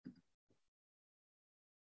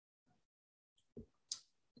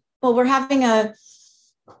Well, we're having a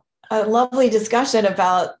lovely discussion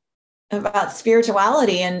about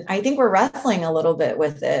spirituality, and I think we're wrestling a little bit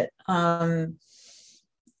with it,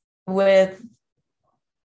 with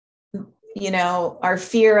our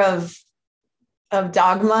fear of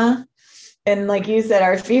dogma, and like you said,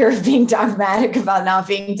 our fear of being dogmatic about not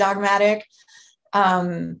being dogmatic,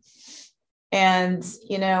 and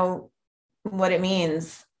what it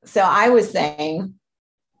means. So I was saying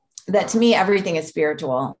that to me everything is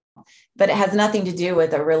spiritual, but it has nothing to do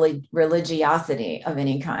with a religiosity of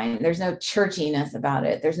any kind. There's no churchiness about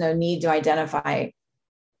it. There's no need to identify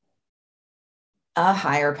a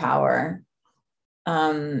higher power,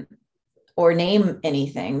 or name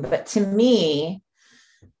anything. But to me,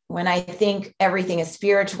 when I think everything is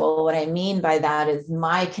spiritual, what I mean by that is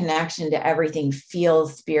my connection to everything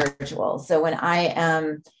feels spiritual. So when I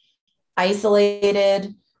am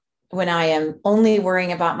isolated, when I am only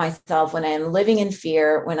worrying about myself, when I am living in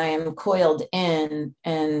fear, when I am coiled in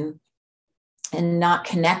and not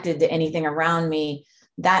connected to anything around me,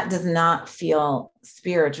 that does not feel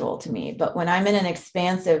spiritual to me. But when I'm in an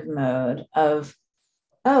expansive mode of,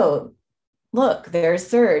 oh, look, there's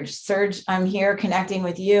Serge, I'm here connecting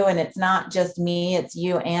with you, and it's not just me, it's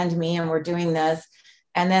you and me, and we're doing this.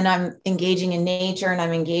 And then I'm engaging in nature, and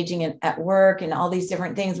I'm engaging at work and all these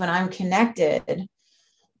different things. When I'm connected,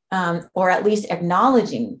 or at least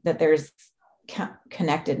acknowledging that there's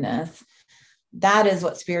connectedness, that is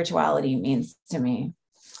what spirituality means to me.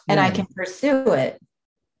 And I can pursue it.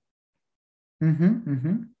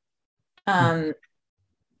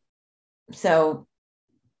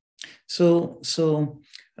 So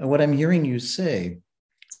what I'm hearing you say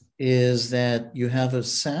is that you have a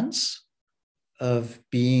sense of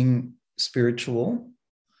being spiritual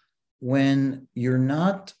when you're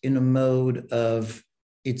not in a mode of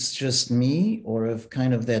it's just me, or of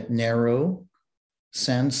kind of that narrow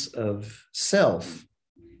sense of self,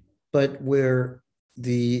 but where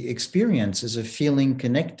the experience is of feeling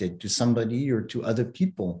connected to somebody or to other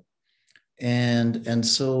people. And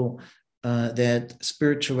so that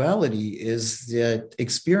spirituality is that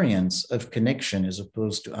experience of connection, as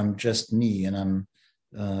opposed to I'm just me, and I'm,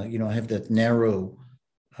 I have that narrow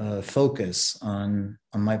focus on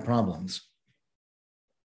my problems.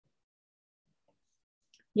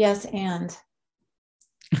 Yes, and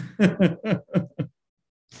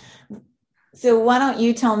so why don't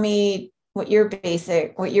you tell me what it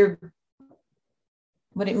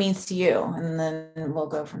means to you, and then we'll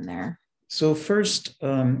go from there. So first,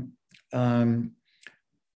 I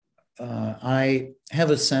have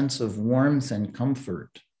a sense of warmth and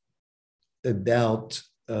comfort about,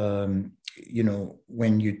 when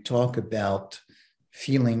you talk about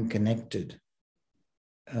feeling connected,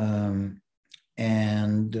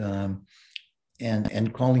 and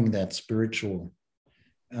calling that spiritual.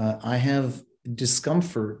 I have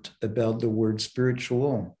discomfort about the word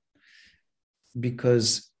spiritual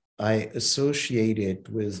because I associate it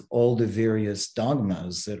with all the various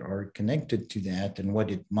dogmas that are connected to that, and what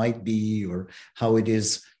it might be, or how it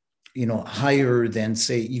is, higher than,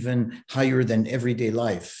 say, even higher than everyday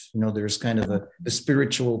life. There's kind of a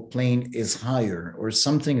spiritual plane is higher, or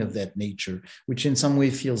something of that nature, which in some way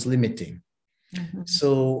feels limiting.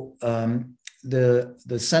 So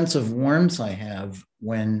the sense of warmth I have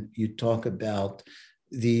when you talk about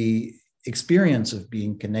the experience of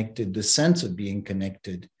being connected, the sense of being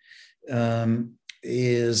connected,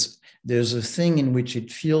 is there's a thing in which it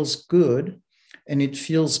feels good, and it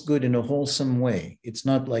feels good in a wholesome way. It's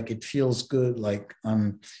not like it feels good like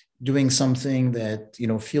I'm doing something that,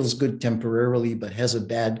 feels good temporarily but has a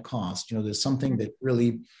bad cost. There's something that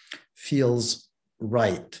really feels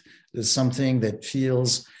right. There's something that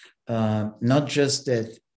feels not just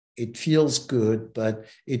that it feels good, but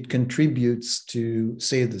it contributes to,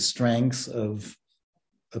 say, the strength of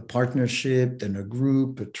a partnership and a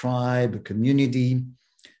group, a tribe, a community.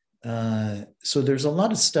 So there's a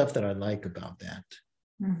lot of stuff that I like about that.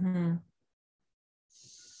 Mm-hmm.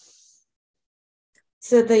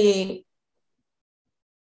 So the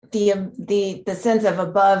sense of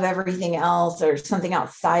above everything else, or something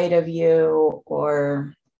outside of you,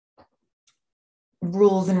 or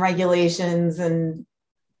rules and regulations and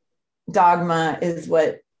dogma, is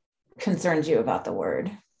what concerns you about the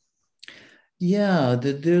word. Yeah,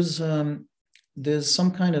 there's some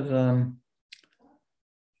kind of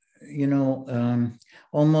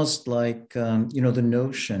almost like the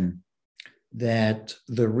notion that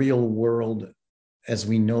the real world as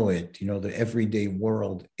we know it, the everyday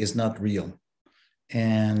world, is not real,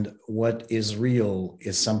 and what is real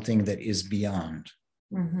is something that is beyond.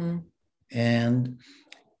 Mm-hmm. And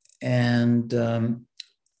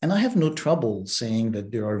and I have no trouble saying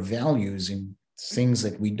that there are values in things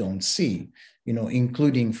that we don't see,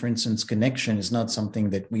 including, for instance, connection is not something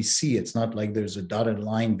that we see. It's not like there's a dotted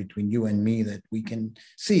line between you and me that we can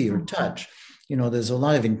see or touch. There's a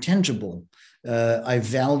lot of intangible. I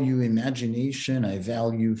value imagination, I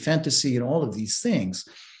value fantasy, and all of these things.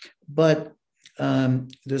 But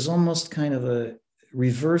there's almost kind of a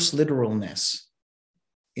reverse literalness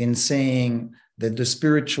in saying that the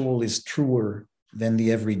spiritual is truer than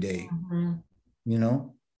the everyday,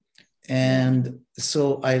 And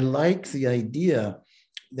so I like the idea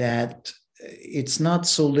that it's not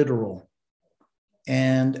so literal.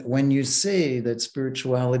 And when you say that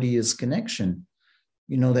spirituality is connection,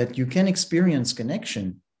 that you can experience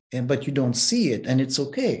connection, but you don't see it, and it's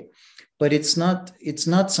okay. But it's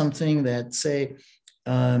not something that say,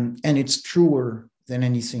 and it's truer than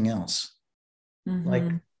anything else. Like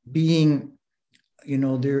being,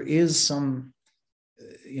 there is some,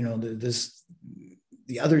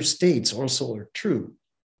 the other states also are true.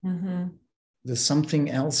 There's something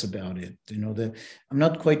else about it, that I'm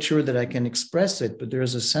not quite sure that I can express it, but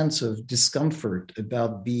there's a sense of discomfort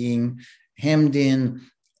about being hemmed in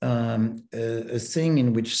a thing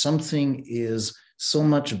in which something is so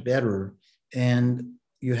much better, and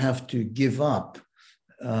you have to give up,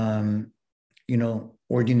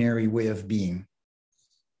 ordinary way of being.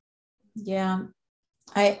 Yeah.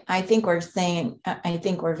 I think we're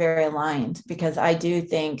very aligned, because I do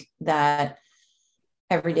think that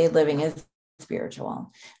everyday living is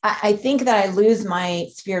spiritual. I think that I lose my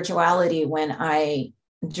spirituality when I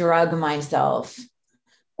drug myself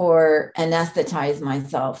or anesthetize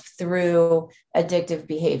myself through addictive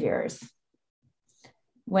behaviors.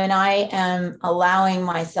 When I am allowing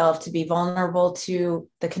myself to be vulnerable to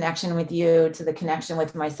the connection with you, to the connection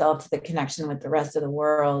with myself, to the connection with the rest of the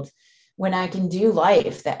world, when I can do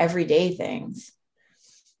life, the everyday things,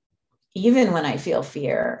 even when I feel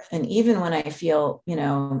fear, and even when I feel,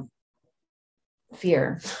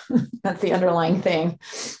 fear, that's the underlying thing,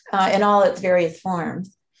 in all its various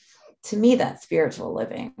forms. To me, that's spiritual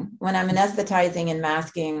living. When I'm anesthetizing and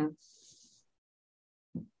masking,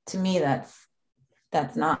 to me, that's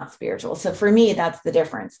not spiritual. So for me, that's the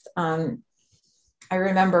difference. I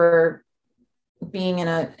remember being in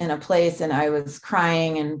a place, and I was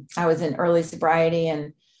crying, and I was in early sobriety,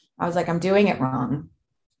 and I was like, I'm doing it wrong.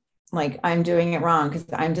 Like, I'm doing it wrong because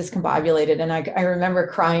I'm discombobulated. And I remember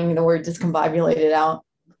crying the word discombobulated out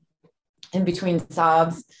in between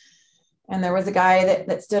sobs. And there was a guy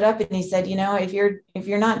that stood up, and he said, if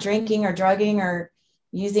you're not drinking or drugging or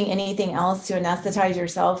using anything else to anesthetize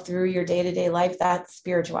yourself through your day-to-day life, that's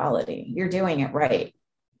spirituality. You're doing it right.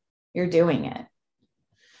 You're doing it.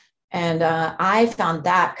 And I found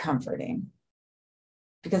that comforting,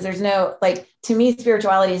 because there's no, to me,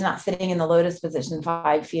 spirituality is not sitting in the lotus position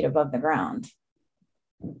 5 feet above the ground,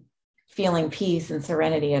 feeling peace and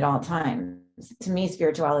serenity at all times. To me,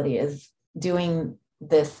 spirituality is doing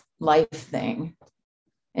this life thing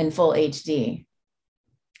in full HD.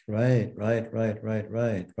 Right.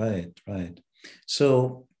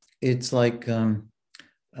 So it's like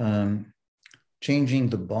changing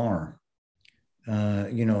the bar.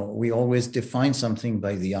 We always define something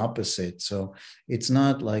by the opposite. So it's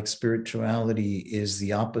not like spirituality is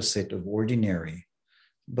the opposite of ordinary,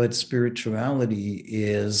 but spirituality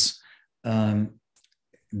is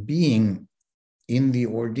being in the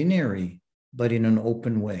ordinary, but in an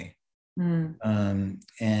open way.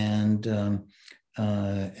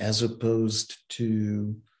 As opposed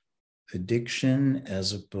to addiction,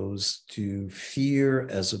 as opposed to fear,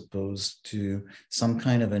 as opposed to some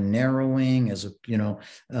kind of a narrowing,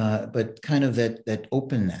 but kind of that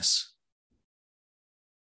openness.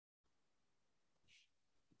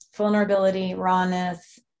 Vulnerability,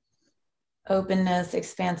 rawness, openness,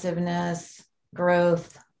 expansiveness,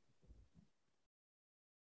 growth,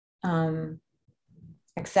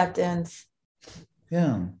 acceptance.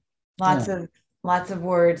 Yeah. Lots of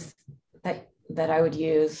words that I would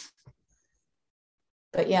use.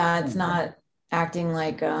 But yeah, it's not acting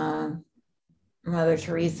like Mother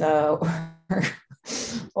Teresa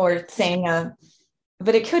or saying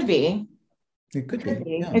but it could be. It could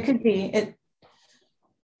be. Yeah. It could be.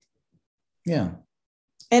 Yeah.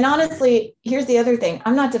 And honestly, here's the other thing.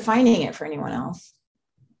 I'm not defining it for anyone else.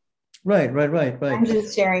 Right. I'm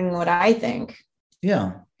just sharing what I think.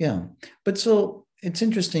 Yeah. But so it's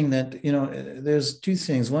interesting that, there's two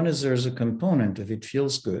things. One is there's a component of it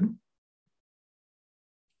feels good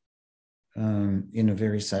in a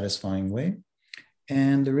very satisfying way.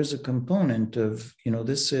 And there is a component of,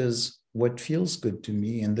 this is what feels good to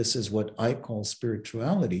me, and this is what I call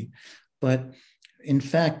spirituality. But in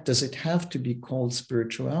fact, does it have to be called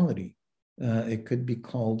spirituality? It could be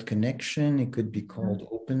called connection. It could be called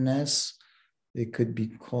openness. It could be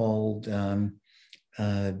called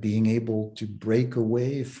being able to break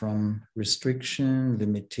away from restriction,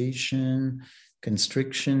 limitation,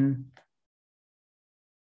 constriction.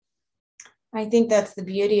 I think that's the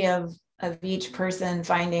beauty of each person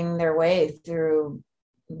finding their way through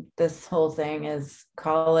this whole thing, is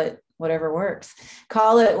call it whatever works.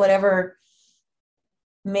 Call it whatever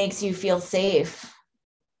makes you feel safe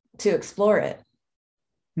to explore it.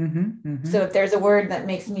 So if there's a word that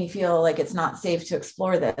makes me feel like it's not safe to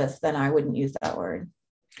explore this, then I wouldn't use that word.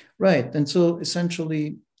 Right. And so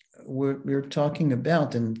essentially we're talking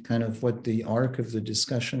about, and kind of what the arc of the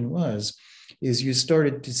discussion was, is you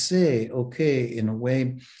started to say, okay, in a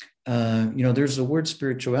way, there's the word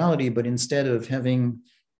spirituality, but instead of having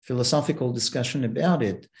philosophical discussion about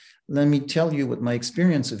it, let me tell you what my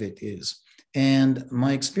experience of it is. And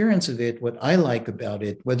my experience of it, what I like about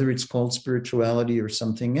it, whether it's called spirituality or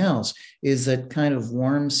something else, is that kind of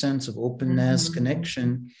warm sense of openness,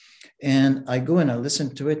 connection. And I go and I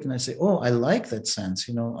listen to it and I say, oh, I like that sense.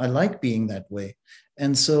 I like being that way.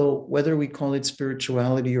 And so whether we call it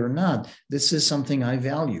spirituality or not, this is something I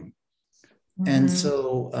value. And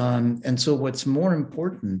so what's more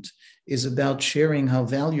important is about sharing how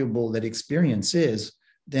valuable that experience is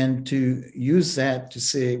than to use that to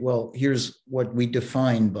say, well, here's what we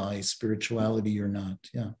define by spirituality or not.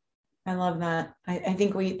 Yeah. I love that. I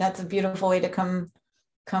think that's a beautiful way to come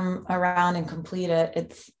around and complete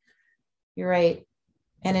it. You're right.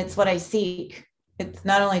 And it's what I seek. It's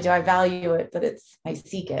not only do I value it, but I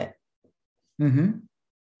seek it.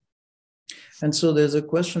 And so there's a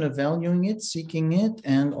question of valuing it, seeking it,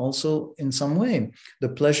 and also in some way, the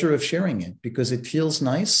pleasure of sharing it, because it feels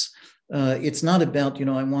nice. It's not about,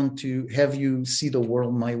 I want to have you see the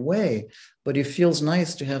world my way, but it feels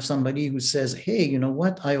nice to have somebody who says, hey, you know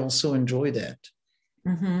what? I also enjoy that.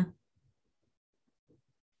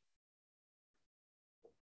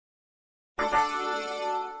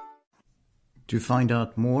 To find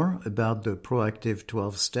out more about the Proactive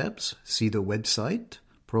 12 Steps, see the website,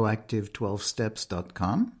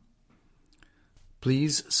 proactive12steps.com.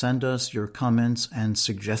 Please send us your comments and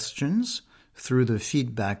suggestions through the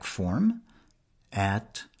feedback form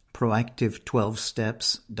at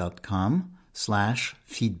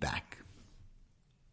proactive12steps.com/feedback.